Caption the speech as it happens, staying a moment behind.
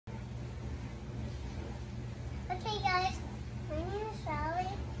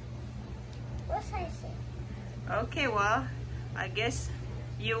Okay, well, I guess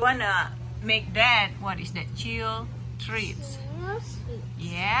you wanna make that. What is that? Chill treats.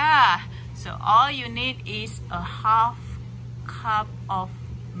 Yeah. So all you need is a half cup of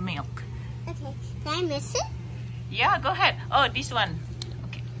milk. Okay. Can I mix it? Yeah, go ahead. Oh, this one.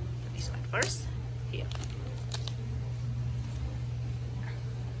 Okay, this one first. Here.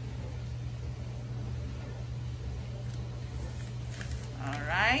 All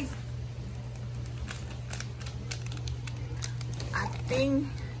right. I think,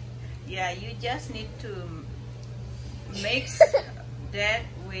 yeah, you just need to mix that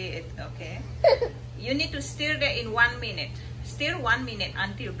with, okay. You need to stir that in 1 minute. Stir 1 minute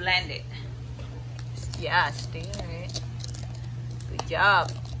until blended. Yeah, stir it. Good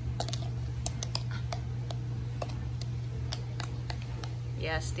job.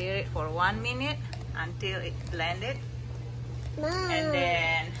 Yeah, stir it for 1 minute until it's blended. Mom. And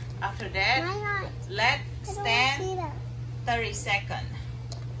then after that, let stand 30 seconds.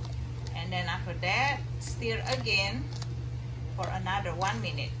 And then after that, stir again for another 1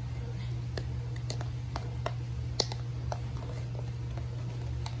 minute.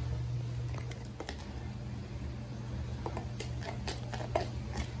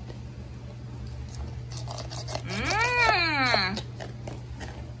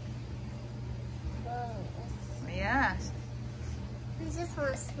 Yeah. I just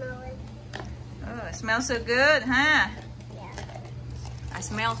want to smell it. Oh, it smells so good, huh? Yeah. I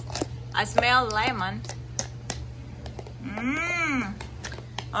smell lemon.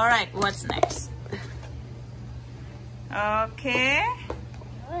 All right, what's next? Okay.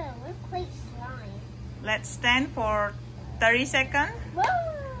 Oh, we're quite slime. Let's stand for 30 seconds Whoa.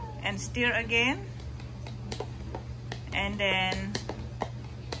 and stir again. And then,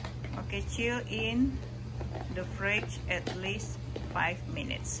 okay, chill in the fridge at least 5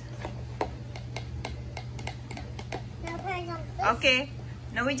 minutes. Now put it on this. Okay,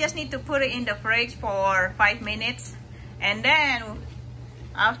 now we just need to put it in the fridge for 5 minutes, and then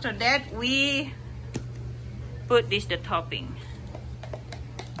after that we put the topping.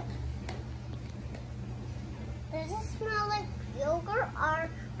 Does it smell like yogurt or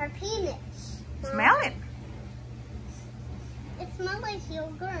peanuts? Smell it. It smells like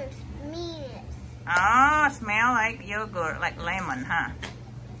yogurt and peanuts. Ah, smell like yogurt, like lemon, huh?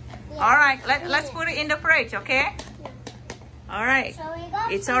 Yeah, All right, let's put it in the fridge, okay? All right, So we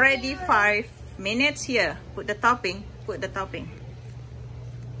got it's already 5 minutes here. Put the topping. Put the topping.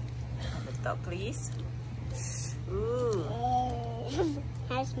 On the top, please. Ooh.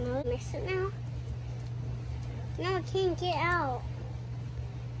 Has Mousse mix it now? No, it can't get out.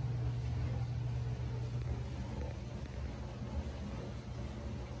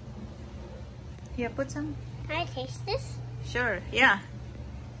 Here, put some. Can I taste this? Sure, yeah.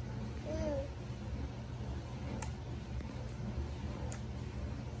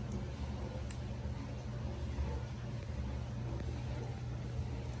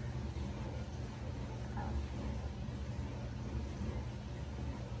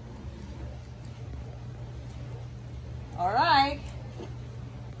 All right.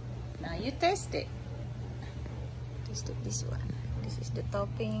 Now you taste it. Taste it, this one. This is the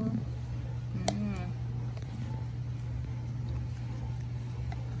topping.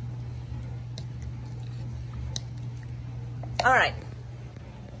 All right.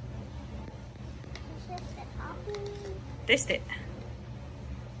 Taste it.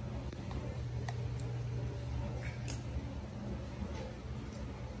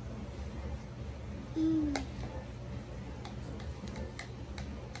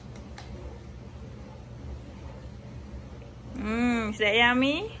 Is that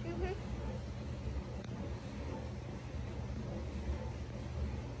yummy?